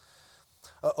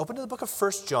Open to the book of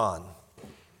 1 John.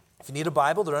 If you need a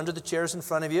Bible, they're under the chairs in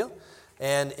front of you.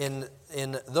 And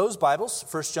in those Bibles,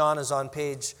 1 John is on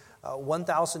page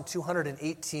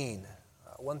 1218.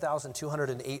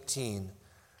 1218.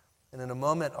 And in a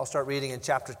moment, I'll start reading in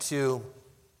chapter 2,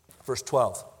 verse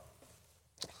 12.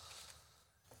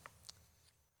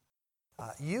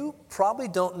 You probably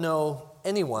don't know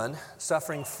anyone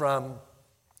suffering from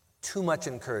too much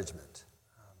encouragement.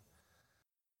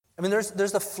 I mean,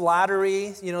 there's the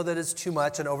flattery, that is too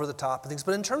much and over the top and things.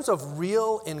 But in terms of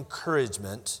real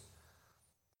encouragement,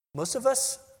 most of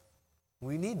us,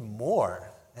 we need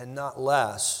more and not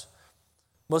less.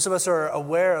 Most of us are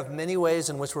aware of many ways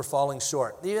in which we're falling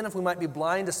short. Even if we might be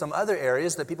blind to some other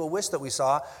areas that people wish that we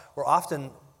saw, we're often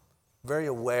very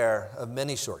aware of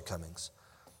many shortcomings.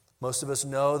 Most of us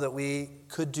know that we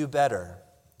could do better.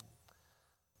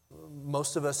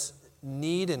 Most of us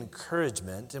need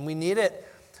encouragement, and we need it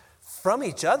from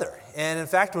each other. And in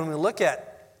fact, when we look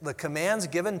at the commands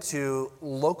given to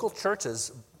local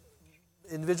churches,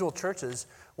 individual churches,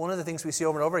 one of the things we see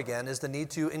over and over again is the need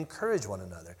to encourage one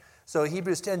another. So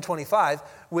Hebrews 10:25,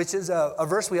 which is a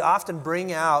verse we often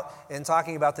bring out in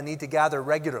talking about the need to gather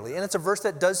regularly. And it's a verse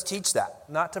that does teach that,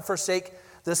 not to forsake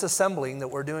this assembling that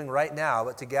we're doing right now,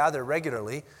 but to gather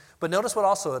regularly. But notice what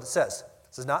also it says.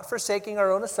 It says, not forsaking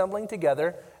our own assembling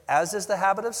together, as is the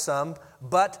habit of some,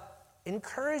 but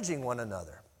encouraging one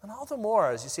another. And all the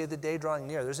more as you see the day drawing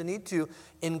near. There's a need to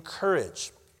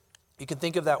encourage. You can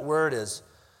think of that word as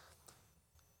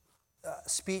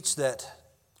speech that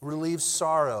relieves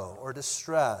sorrow or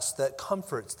distress, that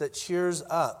comforts, that cheers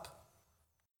up.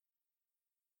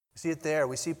 We see it there.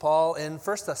 We see Paul in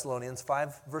 1 Thessalonians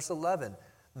 5, verse 11.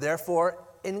 Therefore,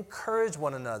 encourage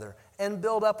one another and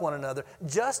build up one another,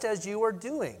 just as you are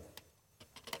doing.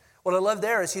 What I love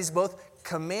there is he's both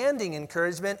commanding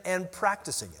encouragement and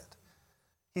practicing it.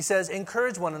 He says,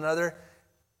 encourage one another,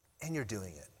 and you're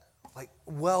doing it. Like,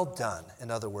 well done, in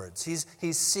other words.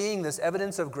 He's seeing this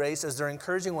evidence of grace as they're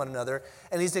encouraging one another,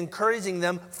 and he's encouraging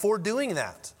them for doing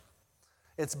that.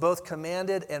 It's both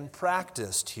commanded and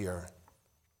practiced here.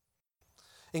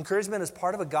 Encouragement is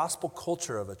part of a gospel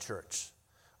culture of a church.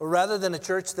 Or rather than a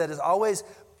church that is always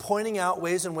pointing out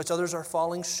ways in which others are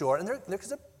falling short. And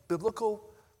there's a biblical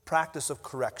practice of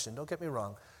correction, don't get me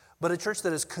wrong. But a church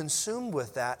that is consumed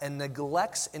with that and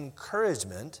neglects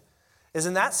encouragement is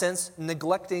in that sense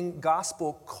neglecting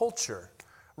gospel culture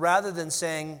rather than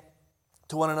saying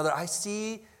to one another, I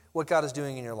see what God is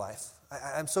doing in your life.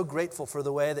 I'm so grateful for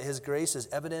the way that His grace is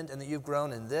evident and that you've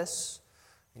grown in this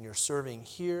and you're serving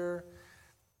here.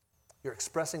 You're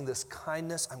expressing this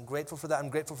kindness. I'm grateful for that. I'm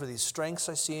grateful for these strengths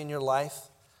I see in your life.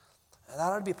 And that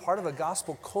ought to be part of a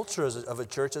gospel culture of a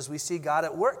church as we see God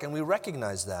at work, and we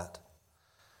recognize that.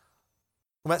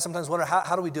 We might sometimes wonder,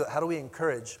 how do we do it? How do we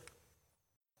encourage?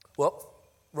 Well,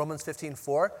 Romans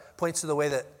 15:4 points to the way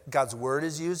that God's word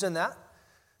is used in that. It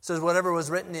says whatever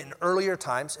was written in earlier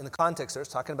times, in the context there,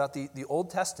 it's talking about the Old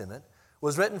Testament,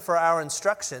 was written for our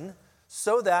instruction,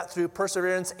 so that through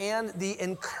perseverance and the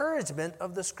encouragement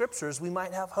of the Scriptures, we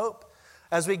might have hope.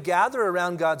 As we gather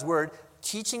around God's Word,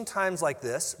 teaching times like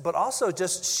this, but also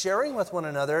just sharing with one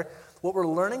another what we're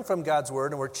learning from God's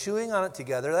Word and we're chewing on it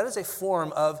together, that is a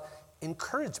form of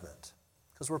encouragement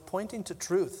because we're pointing to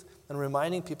truth and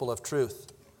reminding people of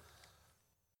truth.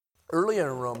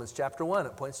 Earlier in Romans chapter 1,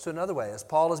 it points to another way. As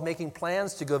Paul is making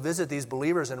plans to go visit these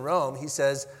believers in Rome, he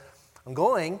says, I'm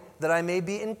going that I may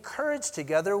be encouraged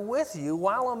together with you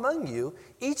while among you,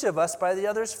 each of us by the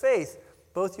other's faith,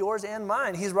 both yours and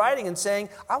mine. He's writing and saying,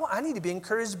 I need to be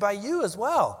encouraged by you as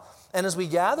well. And as we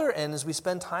gather and as we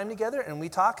spend time together and we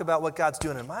talk about what God's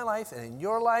doing in my life and in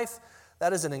your life,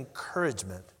 that is an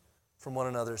encouragement from one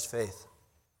another's faith.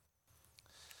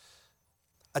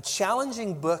 A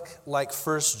challenging book like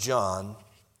 1 John,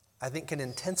 I think, can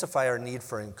intensify our need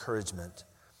for encouragement.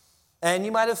 And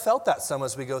you might have felt that some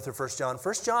as we go through 1 John.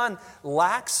 1 John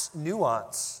lacks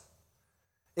nuance.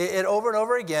 It over and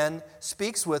over again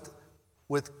speaks with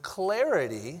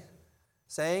clarity,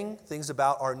 saying things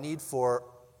about our need for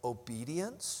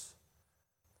obedience,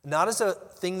 not as a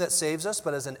thing that saves us,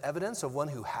 but as an evidence of one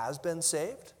who has been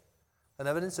saved, an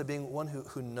evidence of being one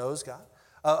who knows God,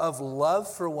 of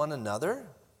love for one another.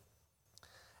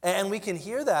 And we can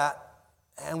hear that,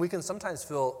 and we can sometimes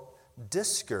feel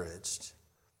discouraged.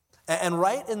 And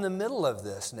right in the middle of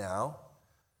this now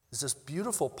is this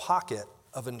beautiful pocket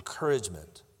of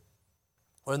encouragement.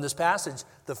 Or in this passage,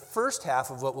 the first half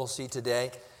of what we'll see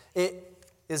today, it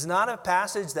is not a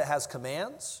passage that has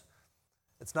commands.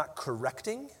 It's not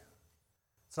correcting.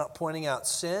 It's not pointing out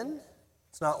sin.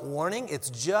 It's not warning. It's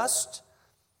just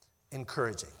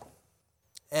encouraging.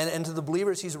 And to the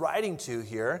believers he's writing to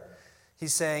here,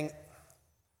 he's saying,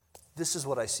 this is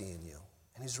what I see in you.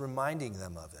 And he's reminding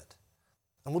them of it.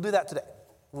 And we'll do that today.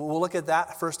 We'll look at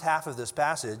that first half of this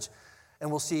passage, and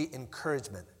we'll see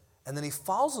encouragement. And then he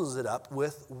follows it up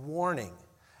with warning.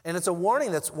 And it's a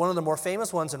warning that's one of the more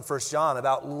famous ones in 1 John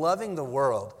about loving the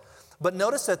world. But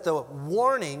notice that the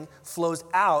warning flows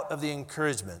out of the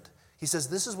encouragement. He says,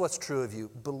 this is what's true of you.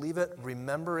 Believe it,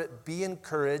 remember it, be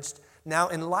encouraged. Now,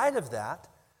 in light of that,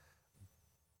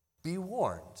 be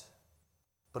warned.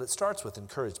 But it starts with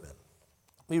encouragement.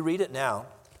 We read it now,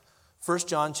 1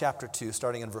 John chapter 2,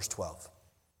 starting in verse 12.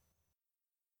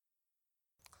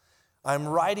 I'm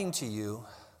writing to you,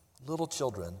 little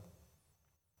children,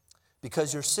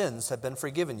 because your sins have been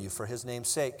forgiven you for his name's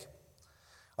sake.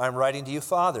 I am writing to you,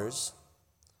 fathers,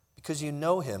 because you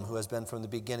know him who has been from the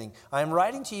beginning. I am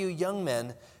writing to you, young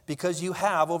men, because you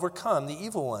have overcome the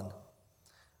evil one.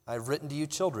 I have written to you,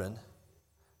 children,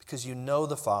 because you know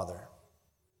the Father.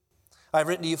 I have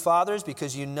written to you, fathers,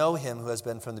 because you know him who has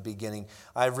been from the beginning.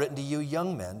 I have written to you,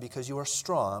 young men, because you are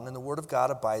strong, and the word of God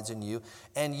abides in you,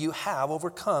 and you have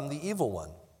overcome the evil one.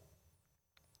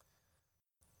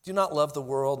 Do not love the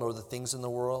world nor the things in the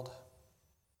world.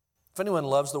 If anyone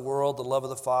loves the world, the love of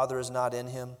the Father is not in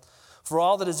him. For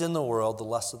all that is in the world, the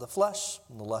lust of the flesh,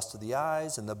 and the lust of the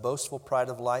eyes, and the boastful pride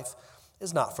of life,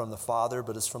 is not from the Father,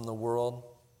 but is from the world.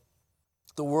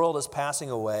 The world is passing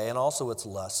away, and also its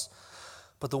lusts,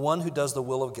 but the one who does the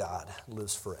will of God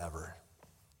lives forever.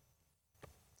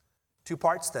 Two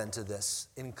parts then to this,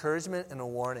 encouragement and a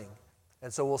warning.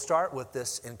 And so we'll start with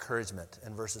this encouragement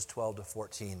in verses 12 to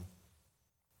 14.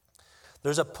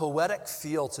 There's a poetic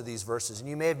feel to these verses, and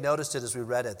you may have noticed it as we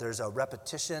read it. There's a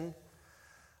repetition.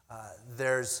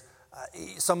 There's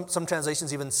some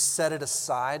translations even set it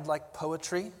aside like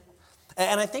poetry.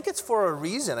 And I think it's for a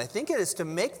reason. I think it is to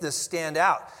make this stand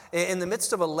out. In the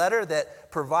midst of a letter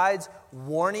that provides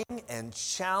warning and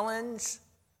challenge,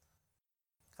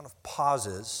 kind of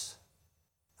pauses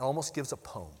and almost gives a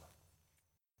poem,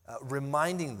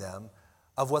 reminding them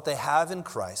of what they have in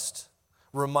Christ,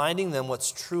 reminding them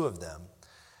what's true of them.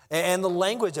 And the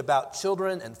language about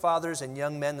children and fathers and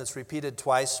young men that's repeated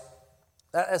twice,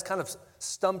 that has kind of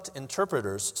stumped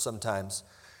interpreters sometimes.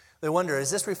 They wonder, is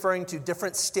this referring to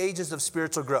different stages of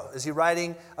spiritual growth? Is he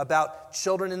writing about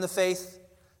children in the faith,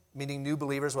 meaning new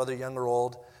believers, whether young or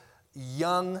old,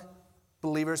 young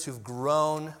believers who've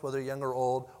grown, whether young or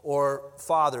old, or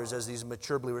fathers as these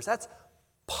mature believers? That's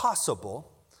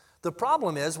possible. The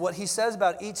problem is what he says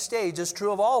about each stage is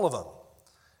true of all of them.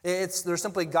 They're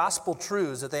simply gospel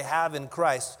truths that they have in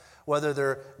Christ, whether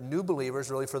they're new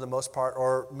believers, really for the most part,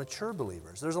 or mature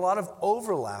believers. There's a lot of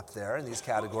overlap there in these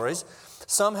categories.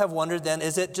 Some have wondered then,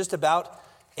 is it just about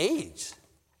age?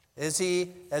 Is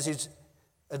he, as he's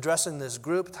addressing this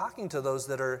group, talking to those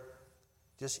that are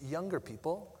just younger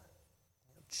people,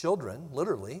 children,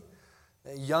 literally,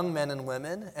 young men and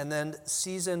women, and then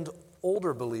seasoned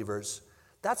older believers?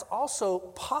 That's also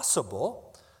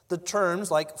possible. The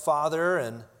terms like father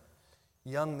and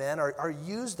young men are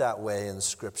used that way in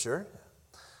Scripture.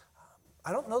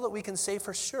 I don't know that we can say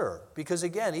for sure, because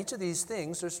again, each of these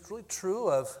things is really true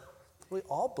of really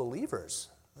all believers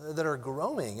that are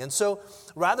growing. And so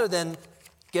rather than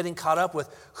getting caught up with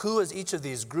who is each of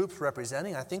these groups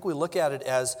representing, I think we look at it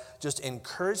as just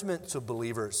encouragement to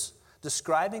believers,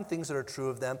 describing things that are true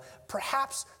of them,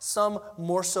 perhaps some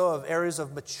more so of areas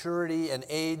of maturity and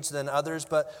age than others,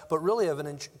 but really of an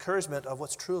encouragement of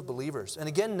what's true of believers. And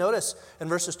again, notice in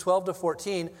verses 12 to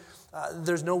 14,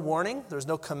 there's no warning, there's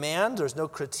no command, there's no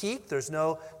critique, there's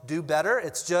no do better.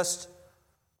 It's just,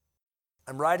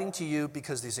 I'm writing to you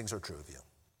because these things are true of you.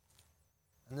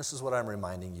 And this is what I'm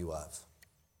reminding you of.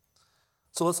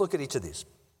 So let's look at each of these.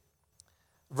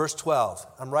 Verse 12,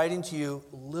 I'm writing to you,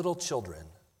 little children,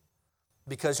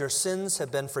 because your sins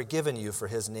have been forgiven you for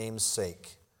his name's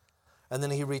sake. And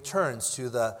then he returns to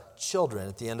the children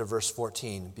at the end of verse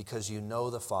 14, because you know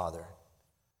the Father.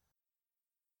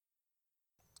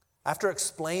 After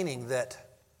explaining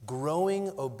that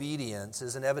growing obedience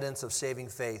is an evidence of saving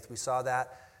faith, we saw that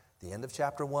at the end of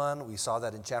chapter 1, we saw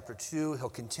that in chapter 2. He'll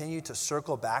continue to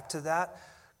circle back to that.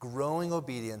 Growing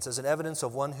obedience as an evidence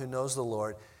of one who knows the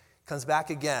Lord comes back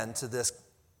again to this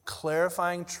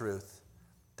clarifying truth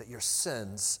that your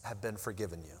sins have been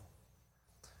forgiven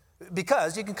you.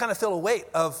 Because you can kind of feel a weight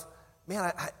of,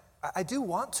 man, I do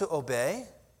want to obey,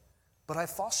 but I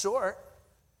fall short.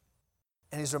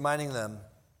 And he's reminding them,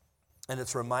 and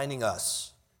it's reminding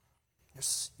us,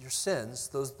 your sins,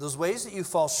 those ways that you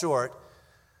fall short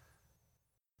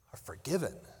are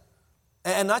forgiven.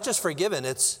 And not just forgiven,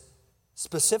 it's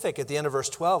specific at the end of verse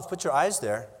 12. Put your eyes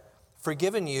there.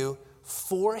 Forgiven you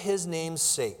for his name's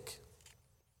sake.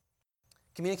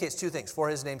 Communicates two things, for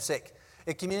his name's sake.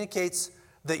 It communicates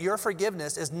that your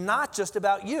forgiveness is not just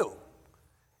about you.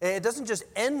 It doesn't just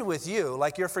end with you,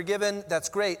 like you're forgiven, that's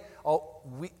great. Oh,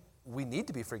 we need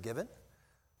to be forgiven.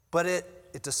 But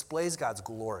it displays God's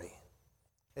glory.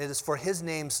 It is for his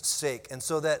name's sake. And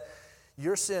so that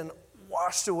your sin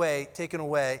washed away, taken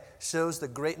away, shows the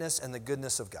greatness and the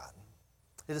goodness of God.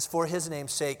 It is for his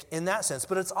name's sake in that sense.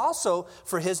 But it's also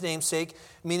for his name's sake,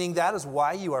 meaning that is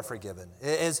why you are forgiven.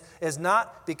 It is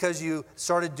not because you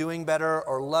started doing better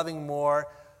or loving more,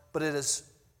 but it is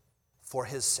for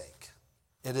his sake.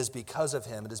 It is because of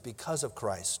him. It is because of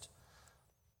Christ.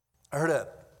 I heard a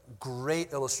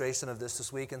great illustration of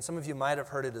this week, and some of you might have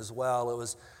heard it as well. It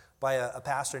was by a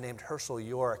pastor named Herschel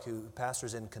York, who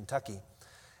pastors in Kentucky.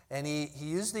 And he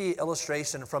used the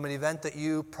illustration from an event that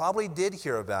you probably did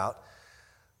hear about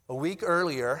a week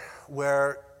earlier,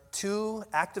 where two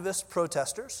activist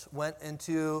protesters went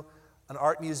into an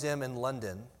art museum in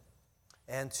London,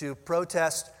 and to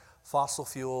protest fossil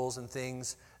fuels and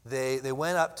things, they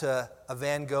went up to a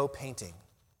Van Gogh painting.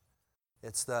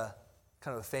 It's the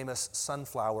kind of a famous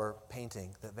sunflower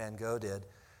painting that Van Gogh did.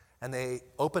 And they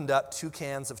opened up 2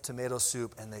 cans of tomato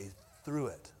soup and they threw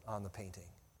it on the painting.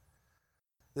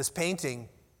 This painting,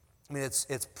 I mean,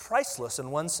 it's priceless in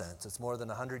one sense. It's more than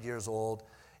 100 years old.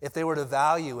 If they were to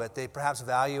value it, they perhaps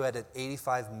value it at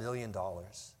 $85 million.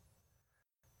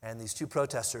 And these two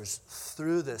protesters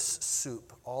threw this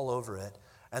soup all over it,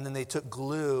 and then they took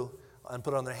glue and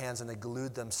put it on their hands and they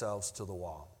glued themselves to the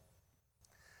wall.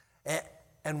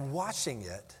 And watching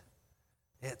it,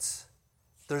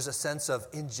 there's a sense of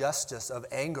injustice, of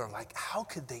anger, like how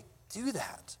could they do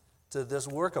that to this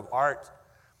work of art?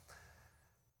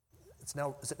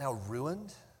 Is it now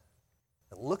ruined?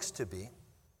 It looks to be.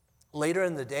 Later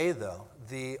in the day, though,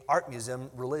 the art museum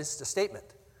released a statement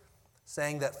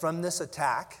saying that from this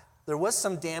attack, there was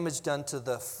some damage done to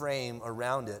the frame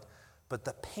around it, but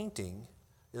the painting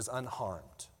is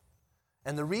unharmed.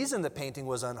 And the reason the painting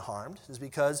was unharmed is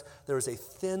because there was a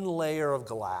thin layer of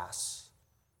glass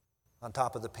on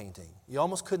top of the painting. You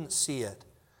almost couldn't see it.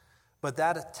 But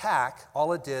that attack,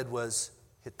 all it did was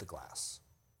hit the glass.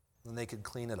 And they could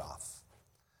clean it off.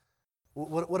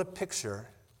 What a picture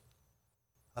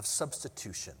of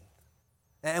substitution.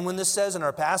 And when this says in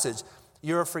our passage,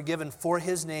 you're forgiven for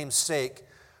his name's sake,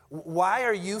 why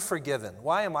are you forgiven?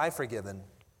 Why am I forgiven?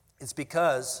 It's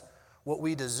because what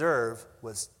we deserve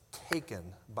was taken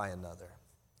by another.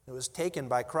 It was taken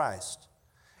by Christ.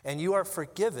 And you are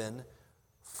forgiven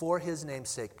for his name's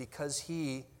sake because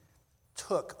he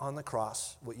took on the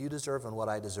cross what you deserve and what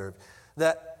I deserve.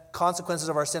 That consequences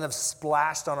of our sin have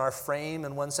splashed on our frame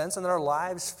in one sense, and that our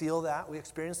lives feel that. We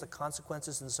experience the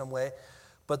consequences in some way,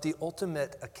 but the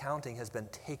ultimate accounting has been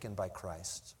taken by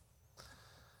Christ.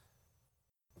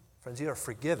 Friends, you are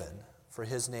forgiven for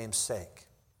his name's sake.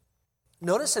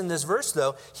 Notice in this verse,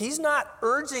 though, he's not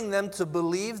urging them to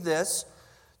believe this,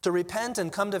 to repent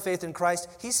and come to faith in Christ.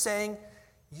 He's saying,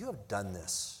 you have done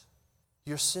this.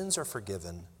 Your sins are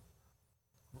forgiven.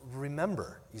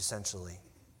 Remember, essentially.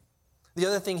 The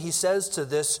other thing he says to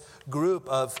this group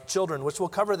of children, which we'll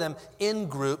cover them in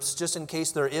groups, just in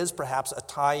case there is perhaps a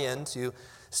tie-in to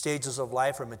stages of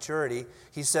life or maturity,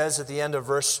 he says at the end of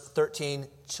verse 13,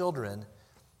 children,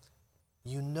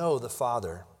 you know the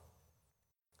Father.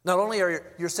 Not only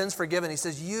are your sins forgiven, he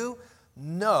says, you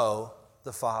know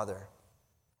the Father.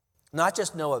 Not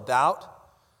just know about,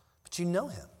 but you know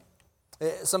him.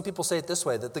 Some people say it this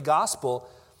way, that the gospel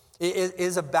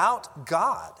is about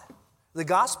God. The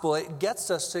gospel, it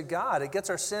gets us to God. It gets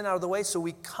our sin out of the way so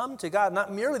we come to God.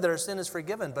 Not merely that our sin is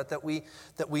forgiven, but that we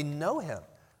know him.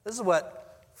 This is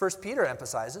what 1 Peter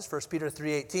emphasizes, 1 Peter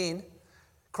 3:18.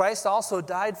 Christ also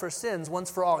died for sins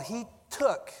once for all. He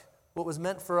took what was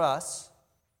meant for us,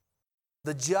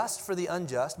 the just for the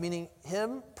unjust, meaning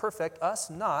him perfect, us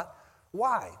not.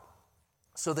 Why?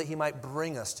 So that he might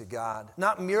bring us to God.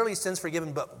 Not merely sins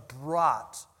forgiven, but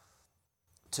brought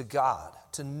to God,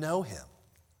 to know him.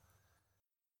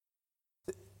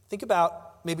 Think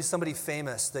about maybe somebody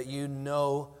famous that you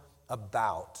know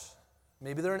about.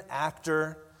 Maybe they're an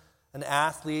actor, an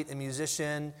athlete, a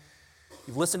musician.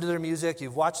 You've listened to their music,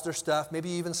 you've watched their stuff. Maybe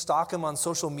you even stalk them on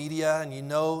social media and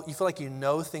you feel like you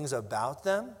know things about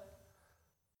them.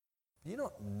 You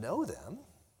don't know them.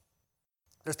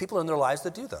 There's people in their lives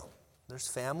that do, though. There's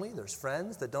family, there's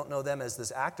friends that don't know them as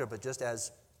this actor, but just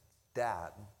as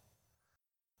dad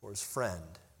or as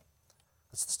friend.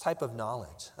 It's this type of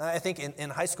knowledge. I think in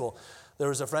high school, there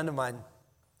was a friend of mine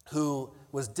who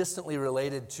was distantly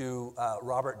related to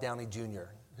Robert Downey Jr.,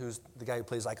 who's the guy who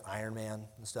plays like Iron Man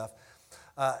and stuff.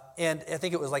 And I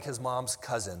think it was like his mom's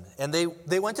cousin. And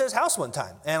they went to his house one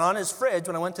time. And on his fridge,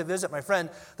 when I went to visit my friend,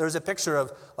 there was a picture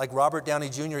of like Robert Downey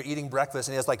Jr. eating breakfast.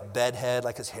 And he has like bedhead,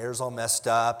 like his hair's all messed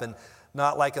up and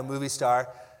not like a movie star.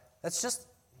 That's just,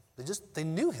 they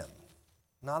knew him,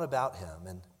 not about him.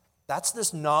 And that's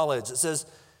this knowledge. It says,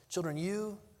 children,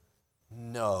 you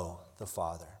know the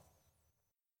Father.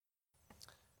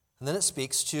 And then it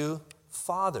speaks to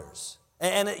fathers.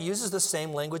 And it uses the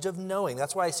same language of knowing.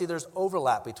 That's why I see there's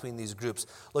overlap between these groups.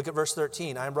 Look at verse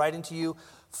 13. I'm writing to you,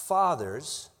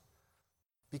 fathers,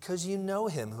 because you know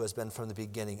him who has been from the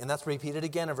beginning. And that's repeated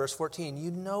again in verse 14. You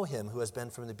know him who has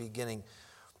been from the beginning.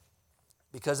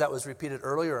 Because that was repeated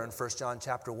earlier in 1 John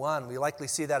chapter 1, we likely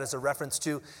see that as a reference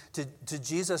to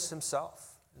Jesus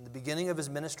himself. In the beginning of his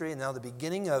ministry and now the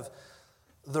beginning of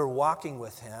their walking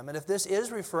with him. And if this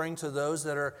is referring to those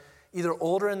that are either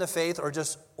older in the faith or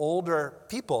just older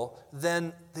people,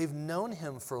 then they've known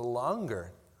him for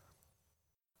longer.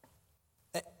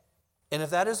 And if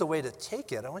that is a way to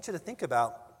take it, I want you to think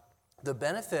about the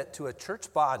benefit to a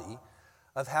church body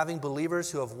of having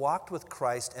believers who have walked with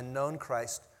Christ and known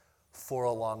Christ for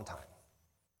a long time.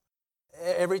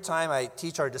 Every time I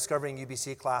teach our Discovering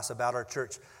UBC class about our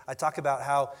church, I talk about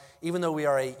how even though we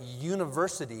are a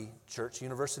university church,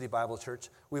 university Bible church,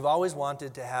 we've always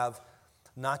wanted to have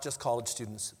not just college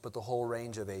students, but the whole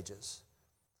range of ages.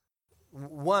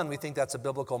 One, we think that's a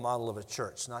biblical model of a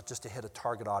church, not just to hit a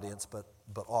target audience, but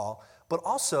all. But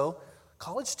also,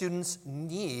 college students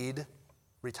need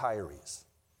retirees.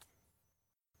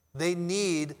 They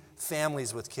need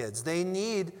families with kids. They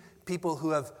need people who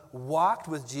have walked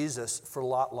with Jesus for a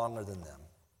lot longer than them.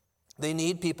 They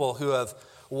need people who have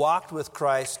walked with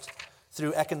Christ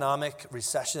through economic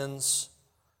recessions,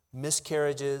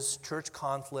 miscarriages, church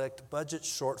conflict, budget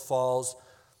shortfalls,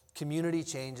 community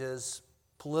changes,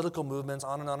 political movements,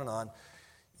 on and on and on.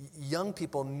 Young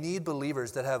people need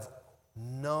believers that have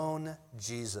known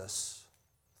Jesus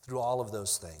through all of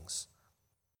those things.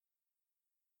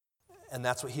 And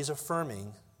that's what he's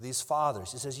affirming, these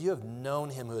fathers. He says, you have known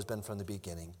him who has been from the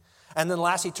beginning. And then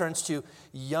last he turns to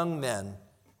young men.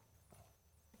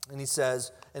 And he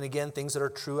says, and again, things that are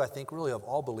true, I think, really of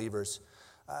all believers.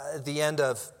 At the end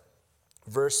of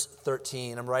verse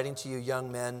 13, I'm writing to you,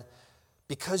 young men,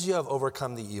 because you have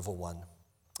overcome the evil one.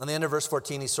 On the end of verse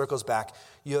 14, he circles back.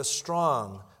 You are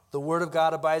strong. The word of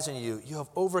God abides in you. You have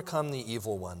overcome the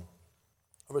evil one.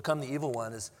 Overcome the evil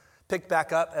one is picked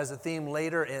back up as a theme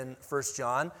later in 1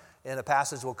 John, in a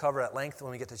passage we'll cover at length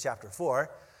when we get to chapter 4. It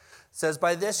says,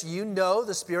 by this you know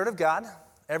the Spirit of God.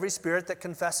 Every spirit that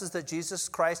confesses that Jesus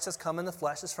Christ has come in the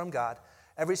flesh is from God.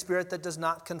 Every spirit that does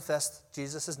not confess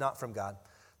Jesus is not from God.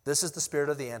 This is the spirit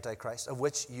of the Antichrist, of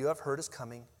which you have heard is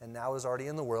coming and now is already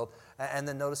in the world. And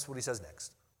then notice what he says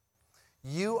next.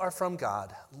 You are from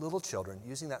God, little children,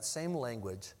 using that same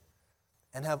language,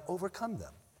 and have overcome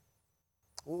them.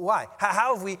 Why?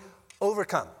 How have we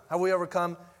overcome? How have we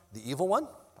overcome the evil one?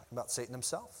 Talking about Satan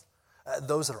himself.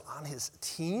 Those that are on his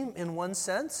team in one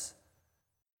sense.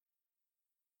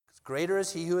 Greater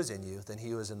is he who is in you than he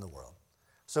who is in the world.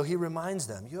 So he reminds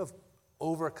them, you have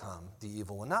overcome the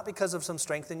evil one, not because of some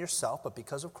strength in yourself, but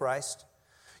because of Christ.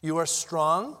 You are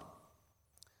strong.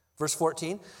 Verse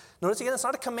 14. Notice again, it's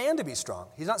not a command to be strong.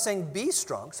 He's not saying be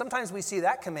strong. Sometimes we see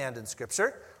that command in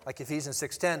Scripture, like Ephesians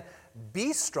 6:10,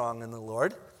 be strong in the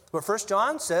Lord. But 1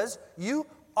 John says, you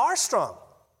are strong.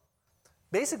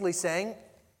 Basically saying,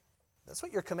 that's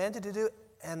what you're commanded to do,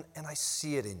 and I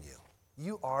see it in you.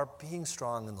 You are being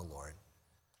strong in the Lord.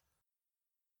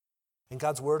 And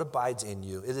God's word abides in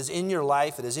you. It is in your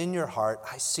life. It is in your heart.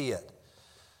 I see it.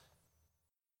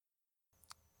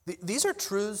 These are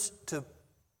truths to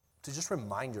just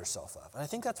remind yourself of. And I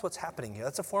think that's what's happening here.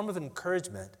 That's a form of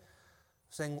encouragement.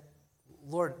 Saying,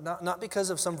 Lord, not because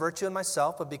of some virtue in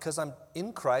myself, but because I'm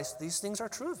in Christ, these things are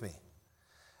true of me.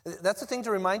 That's the thing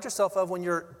to remind yourself of when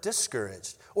you're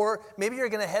discouraged. Or maybe you're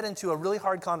going to head into a really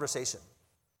hard conversation.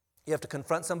 You have to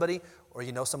confront somebody, or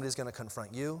you know somebody's going to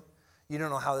confront you. You don't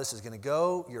know how this is going to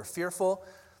go. You're fearful.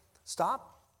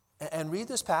 Stop and read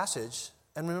this passage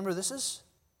and remember this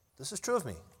is true of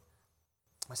me.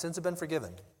 My sins have been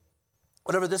forgiven.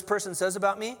 Whatever this person says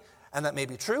about me, and that may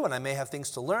be true, and I may have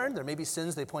things to learn. There may be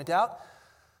sins they point out.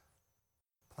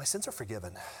 My sins are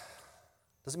forgiven.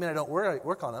 Doesn't mean I don't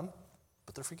work on them,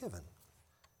 but they're forgiven.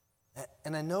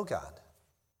 And I know God.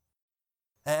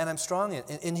 And I'm strong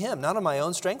in Him, not in my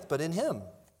own strength, but in Him.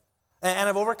 And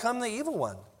I've overcome the evil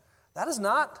one. That is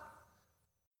not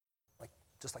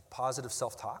just like positive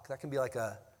self-talk. That can be like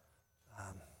a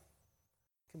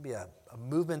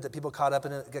movement that people get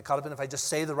caught up in if I just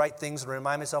say the right things and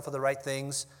remind myself of the right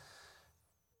things,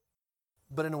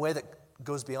 but in a way that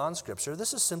goes beyond Scripture.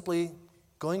 This is simply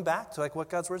going back to like what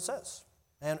God's Word says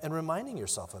and reminding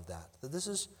yourself of that this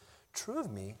is true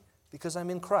of me because I'm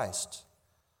in Christ.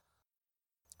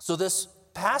 So this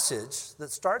passage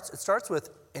it starts with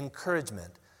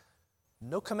encouragement.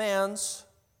 No commands,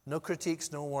 no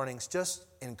critiques, no warnings, just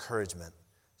encouragement.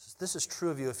 This is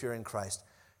true of you if you're in Christ.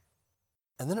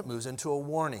 And then it moves into a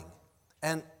warning.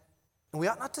 And we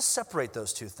ought not to separate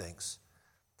those two things,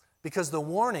 because the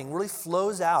warning really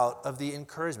flows out of the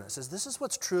encouragement. It says, this is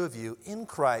what's true of you in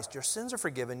Christ. Your sins are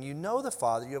forgiven. You know the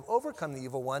Father. You have overcome the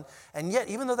evil one. And yet,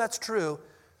 even though that's true,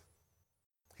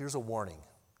 here's a warning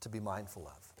to be mindful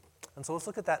of. And so let's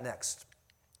look at that next.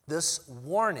 This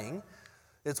warning,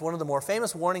 it's one of the more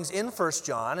famous warnings in 1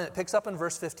 John, and it picks up in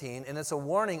verse 15, and it's a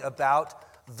warning about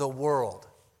the world.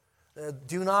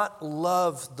 Do not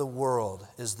love the world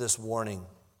is this warning.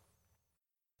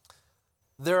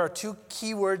 There are two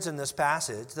key words in this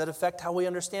passage that affect how we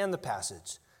understand the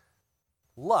passage.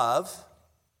 Love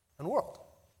and world.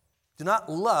 Do not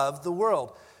love the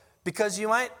world. Because you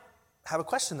might have a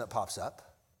question that pops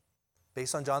up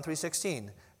based on John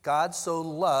 3:16. God so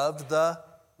loved the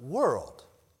world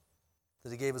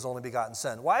that he gave his only begotten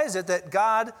Son. Why is it that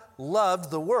God loved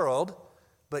the world,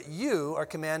 but you are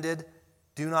commanded,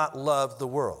 do not love the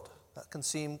world? That can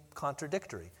seem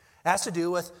contradictory. It has to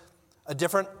do with a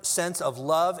different sense of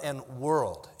love and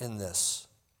world in this.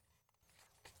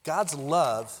 God's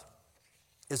love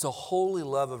is a holy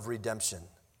love of redemption,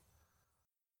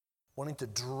 wanting to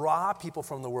draw people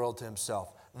from the world to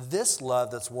himself. This love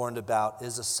that's warned about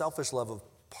is a selfish love of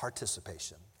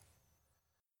participation.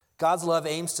 God's love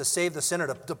aims to save the sinner,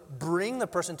 to bring the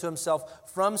person to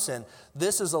himself from sin.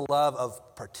 This is a love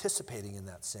of participating in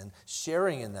that sin,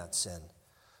 sharing in that sin.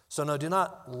 So no, do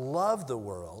not love the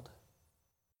world.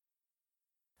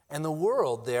 And the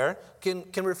world there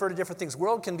can refer to different things.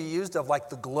 World can be used of like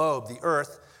the globe, the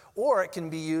earth, or it can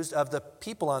be used of the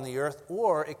people on the earth,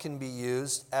 or it can be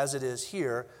used, as it is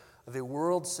here, of a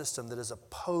world system that is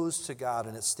opposed to God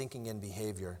in its thinking and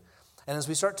behavior. And as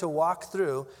we start to walk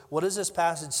through, what does this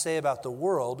passage say about the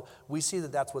world? We see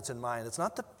that that's what's in mind. It's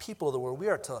not the people of the world. We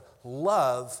are to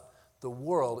love the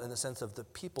world in the sense of the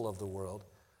people of the world.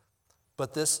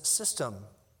 But this system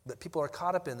that people are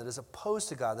caught up in, that is opposed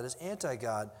to God, that is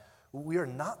anti-God, we are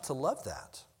not to love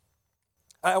that.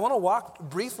 I want to walk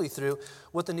briefly through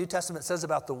what the New Testament says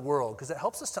about the world, because it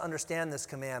helps us to understand this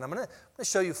command. I'm going to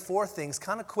show you 4 things,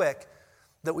 kind of quick,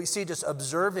 that we see just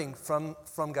observing from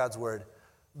God's Word.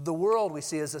 The world we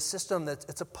see as a system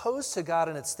it's opposed to God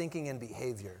in its thinking and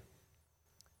behavior.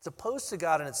 It's opposed to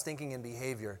God in its thinking and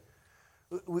behavior.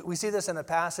 We see this in a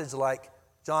passage like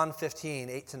John 15,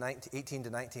 18 to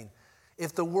 19.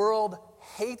 If the world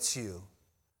hates you,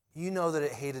 you know that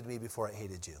it hated me before it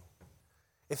hated you.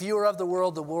 If you were of the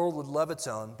world would love its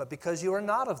own. But because you are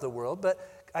not of the world, but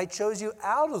I chose you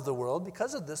out of the world,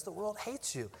 because of this, the world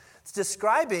hates you. It's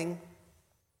describing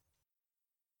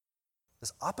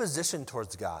this opposition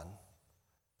towards God,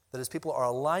 that as people are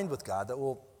aligned with God, that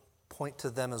will point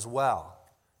to them as well.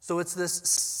 So it's this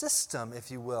system, if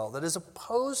you will, that is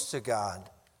opposed to God.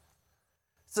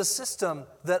 It's a system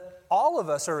that all of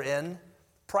us are in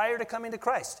prior to coming to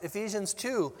Christ. Ephesians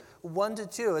 2,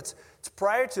 1-2. It's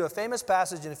prior to a famous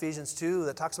passage in Ephesians 2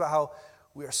 that talks about how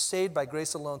we are saved by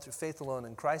grace alone, through faith alone,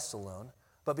 in Christ alone.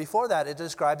 But before that, it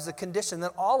describes the condition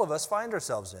that all of us find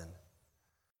ourselves in.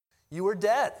 You were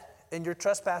dead in your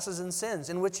trespasses and sins,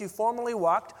 in which you formerly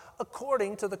walked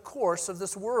according to the course of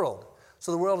this world.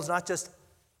 So the world is not just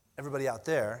everybody out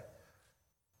there.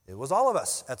 It was all of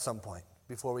us at some point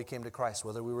before we came to Christ,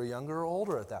 whether we were younger or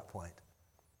older at that point.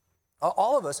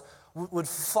 All of us would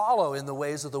follow in the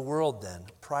ways of the world then,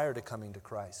 prior to coming to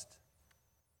Christ.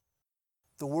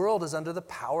 The world is under the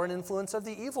power and influence of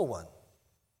the evil one.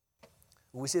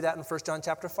 We see that in 1 John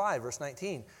chapter 5, verse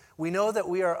 19. We know that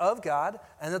we are of God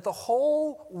and that the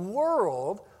whole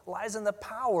world lies in the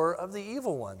power of the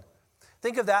evil one.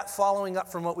 Think of that following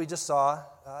up from what we just saw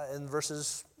in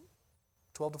verses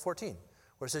 12 to 14,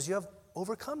 where it says, you have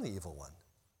overcome the evil one.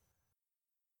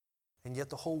 And yet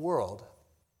the whole world,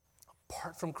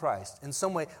 apart from Christ, in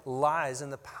some way lies in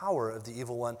the power of the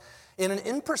evil one. In an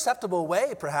imperceptible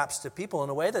way, perhaps, to people, in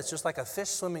a way that's just like a fish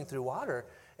swimming through water.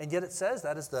 And yet it says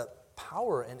that is the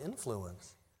power and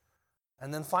influence.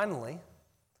 And then finally,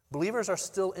 believers are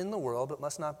still in the world, but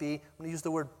must not be, I'm going to use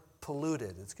the word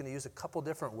polluted. It's going to use a couple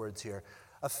different words here.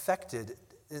 Affected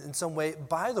in some way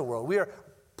by the world. We are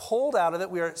pulled out of it.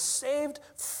 We are saved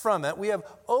from it. We have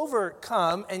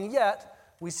overcome, and yet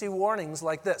we see warnings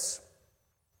like this.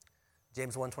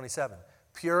 James 1:27.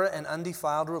 Pure and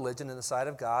undefiled religion in the sight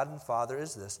of God and Father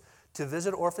is this, to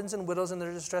visit orphans and widows in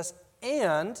their distress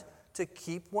and to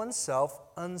keep oneself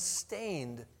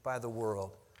unstained by the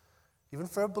world. Even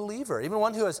for a believer, even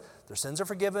one who has, their sins are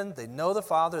forgiven, they know the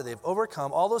Father, they've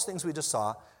overcome, all those things we just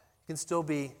saw, can still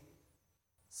be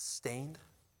stained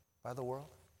by the world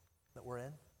that we're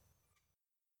in.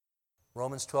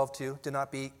 Romans 12:2, do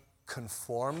not be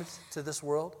conformed to this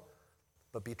world,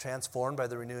 but be transformed by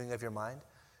the renewing of your mind.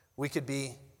 We could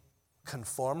be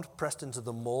conformed, pressed into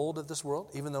the mold of this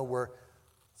world, even though we're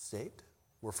saved,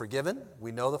 we're forgiven,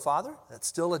 we know the Father. That's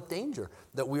still a danger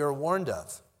that we are warned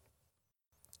of.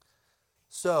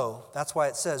 So that's why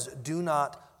it says, do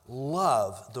not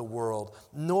love the world,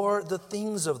 nor the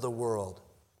things of the world.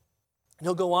 And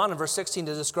he'll go on in verse 16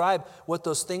 to describe what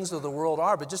those things of the world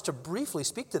are, but just to briefly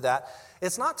speak to that,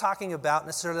 it's not talking about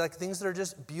necessarily like things that are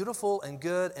just beautiful and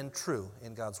good and true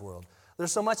in God's world.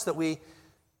 There's so much that we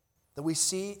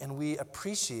see and we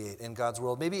appreciate in God's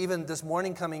world. Maybe even this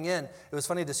morning coming in, it was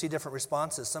funny to see different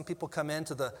responses. Some people come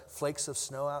into the flakes of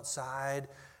snow outside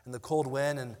and the cold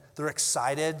wind, and they're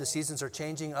excited. The seasons are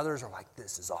changing. Others are like,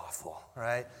 this is awful,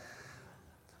 right?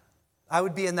 I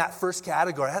would be in that first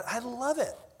category. I love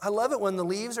it. I love it when the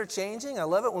leaves are changing. I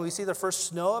love it when we see the first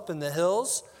snow up in the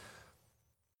hills.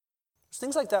 There's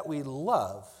things like that we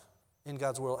love in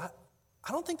God's world.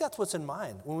 I don't think that's what's in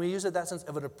mind when we use it that sense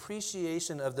of an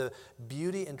appreciation of the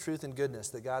beauty and truth and goodness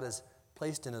that God has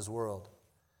placed in his world.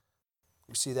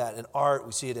 We see that in art.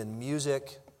 We see it in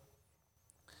music.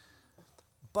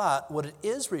 But what it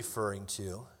is referring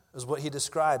to is what he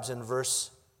describes in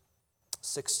verse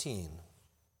 16.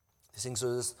 These things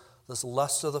are this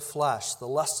lust of the flesh, the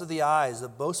lust of the eyes, the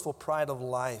boastful pride of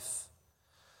life.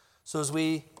 So as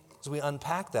we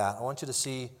unpack that, I want you to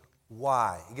see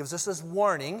why. He gives us this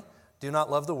warning, do not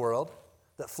love the world,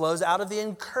 that flows out of the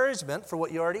encouragement for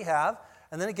what you already have.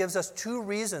 And then it gives us two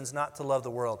reasons not to love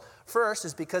the world. First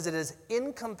is because it is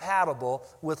incompatible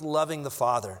with loving the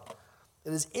Father.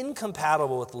 It is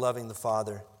incompatible with loving the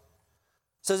Father.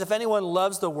 It says, if anyone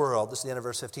loves the world, this is the end of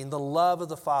verse 15, the love of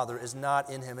the Father is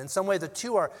not in him. In some way, the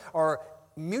two are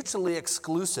mutually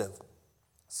exclusive.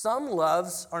 Some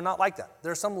loves are not like that.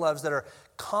 There are some loves that are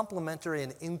complementary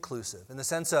and inclusive in the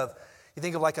sense of, you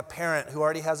think of like a parent who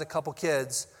already has a couple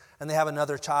kids and they have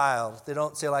another child. They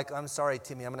don't say like, I'm sorry,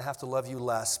 Timmy, I'm going to have to love you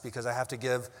less because I have to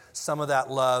give some of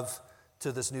that love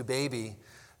to this new baby.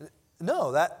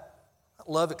 No, that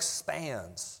love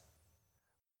expands.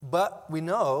 But we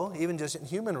know, even just in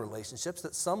human relationships,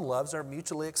 that some loves are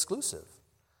mutually exclusive.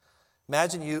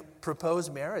 Imagine you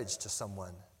propose marriage to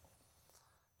someone,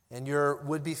 and your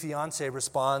would-be fiance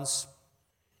responds,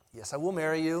 yes, I will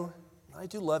marry you. I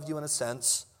do love you in a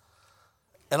sense.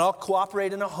 And I'll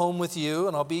cooperate in a home with you,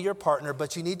 and I'll be your partner,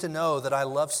 but you need to know that I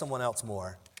love someone else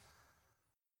more.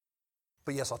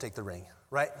 But yes, I'll take the ring,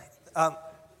 right?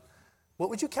 What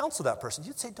would you counsel that person?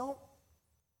 You'd say,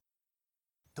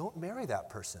 don't marry that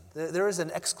person. There is an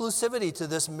exclusivity to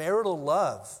this marital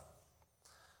love.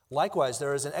 Likewise,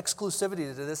 there is an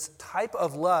exclusivity to this type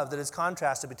of love that is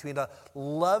contrasted between a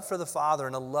love for the Father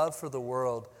and a love for the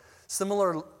world.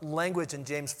 Similar language in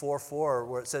James 4:4,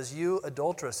 where it says, you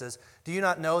adulteresses, do you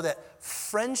not know that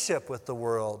friendship with the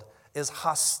world is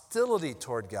hostility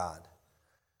toward God?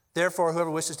 Therefore,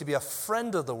 whoever wishes to be a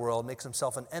friend of the world makes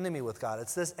himself an enemy with God.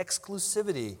 It's this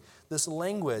exclusivity, this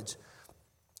language.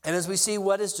 And as we see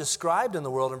what is described in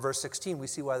the world in verse 16, we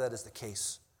see why that is the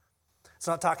case. It's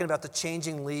not talking about the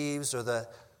changing leaves or the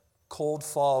cold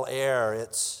fall air.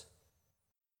 It's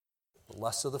the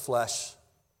lust of the flesh,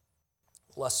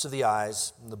 lust of the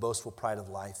eyes, and the boastful pride of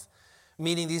life.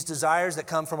 Meaning these desires that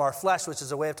come from our flesh, which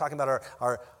is a way of talking about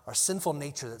our sinful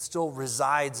nature that still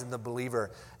resides in the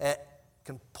believer, and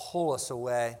can pull us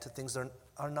away to things that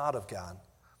are not of God.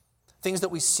 Things that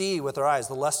we see with our eyes,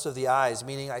 the lust of the eyes,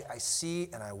 meaning I see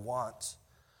and I want.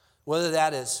 Whether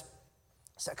that is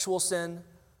sexual sin,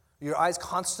 your eyes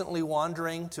constantly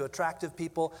wandering to attractive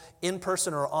people in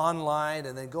person or online,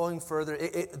 and then going further.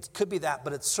 It could be that,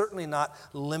 but it's certainly not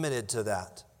limited to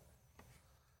that.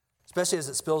 Especially as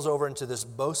it spills over into this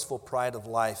boastful pride of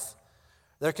life.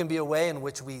 There can be a way in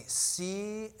which we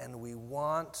see and we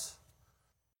want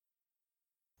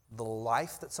the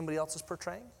life that somebody else is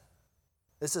portraying.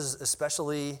 This is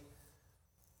especially,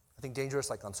 I think, dangerous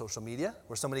like on social media,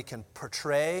 where somebody can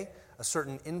portray a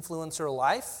certain influencer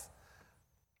life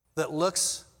that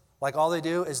looks like all they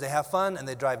do is they have fun and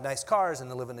they drive nice cars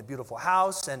and they live in a beautiful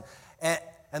house and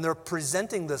they're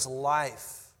presenting this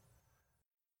life.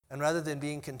 And rather than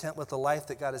being content with the life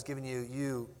that God has given you,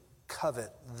 you covet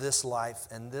this life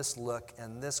and this look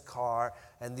and this car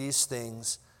and these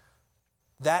things.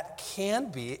 That can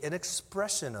be an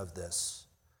expression of this.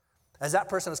 As that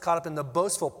person is caught up in the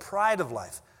boastful pride of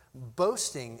life,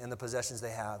 boasting in the possessions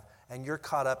they have and you're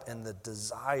caught up in the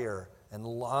desire and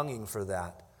longing for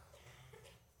that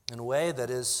in a way that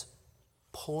is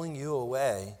pulling you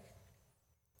away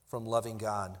from loving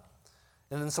God.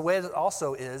 And it's a way that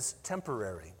also is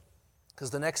temporary. Because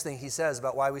the next thing he says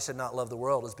about why we should not love the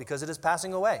world is because it is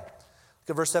passing away. Look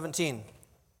at verse 17.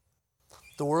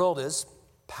 The world is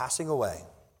passing away.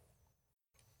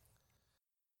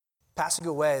 Passing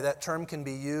away, that term can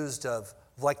be used of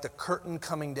like the curtain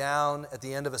coming down at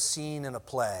the end of a scene in a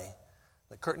play.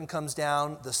 The curtain comes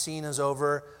down, the scene is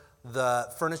over, the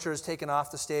furniture is taken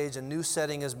off the stage, a new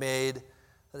setting is made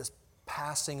that is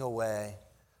passing away.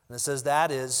 And it says that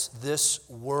is this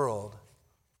world.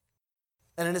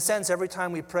 And in a sense, every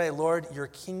time we pray, Lord, your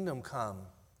kingdom come,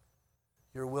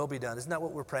 your will be done. Isn't that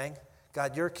what we're praying?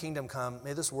 God, your kingdom come.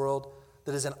 May this world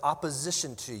that is in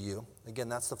opposition to you, again,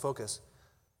 that's the focus,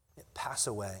 pass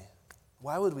away.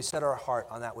 Why would we set our heart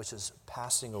on that which is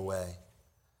passing away?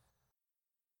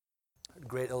 A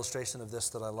great illustration of this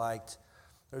that I liked.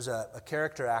 There's a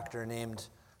character actor named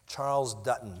Charles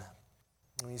Dutton.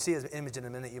 When you see his image in a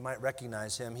minute, you might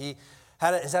recognize him. He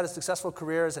has had a successful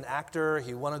career as an actor.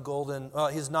 He won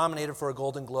he's nominated for a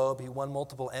Golden Globe. He won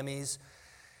multiple Emmys.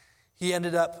 He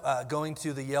ended up going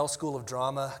to the Yale School of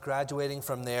Drama, graduating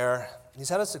from there. He's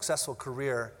had a successful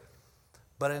career,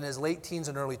 but in his late teens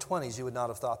and early 20s, you would not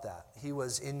have thought that. He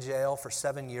was in jail for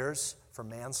 7 years for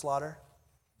manslaughter,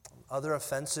 other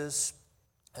offenses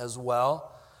as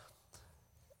well.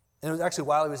 And it was actually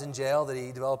while he was in jail that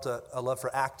he developed a love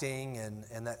for acting,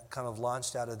 and that kind of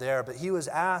launched out of there. But he was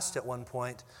asked at one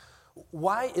point,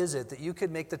 why is it that you could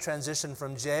make the transition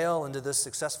from jail into this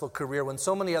successful career when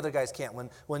so many other guys can't?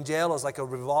 When jail is like a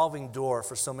revolving door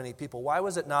for so many people. Why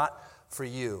was it not for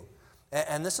you?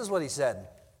 And this is what he said.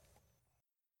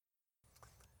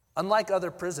 Unlike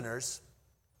other prisoners,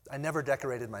 I never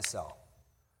decorated my cell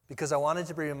because I wanted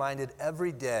to be reminded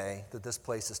every day that this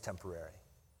place is temporary.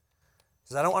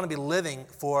 Because I don't want to be living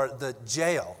for the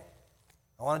jail.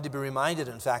 I wanted to be reminded,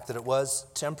 in fact, that it was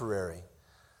temporary.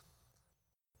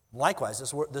 Likewise,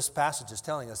 this passage is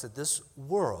telling us that this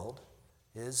world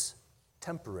is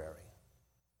temporary.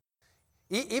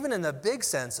 Even in the big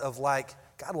sense of like,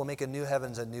 God will make a new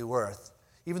heavens and new earth.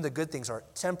 Even the good things are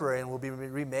temporary and will be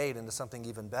remade into something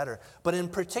even better. But in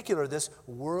particular, this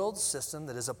world system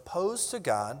that is opposed to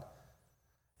God,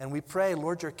 and we pray,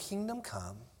 Lord, your kingdom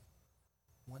come.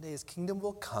 One day his kingdom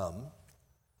will come,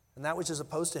 and that which is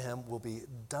opposed to him will be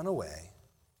done away.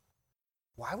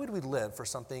 Why would we live for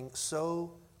something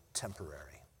so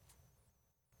temporary?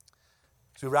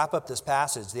 As we wrap up this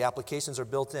passage, the applications are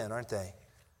built in, aren't they?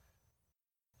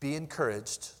 Be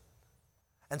encouraged.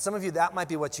 And some of you, that might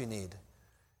be what you need.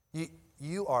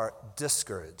 You are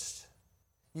discouraged.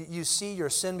 You see your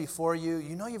sin before you.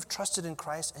 You know you've trusted in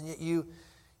Christ, and yet you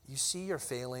see your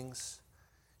failings.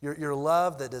 Your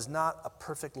love that is not a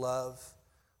perfect love.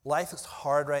 Life is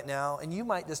hard right now, and you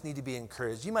might just need to be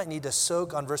encouraged. You might need to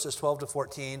soak on verses 12 to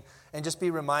 14 and just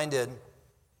be reminded, my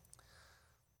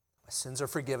sins are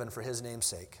forgiven for his name's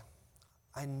sake.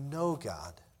 I know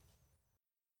God.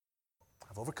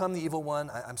 I've overcome the evil one.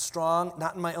 I'm strong,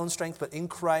 not in my own strength, but in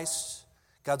Christ.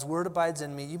 God's word abides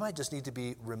in me. You might just need to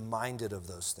be reminded of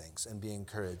those things and be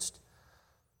encouraged.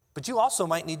 But you also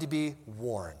might need to be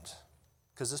warned,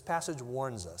 because this passage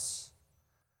warns us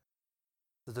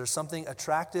that there's something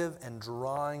attractive and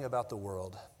drawing about the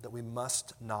world that we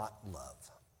must not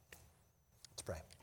love. Let's pray.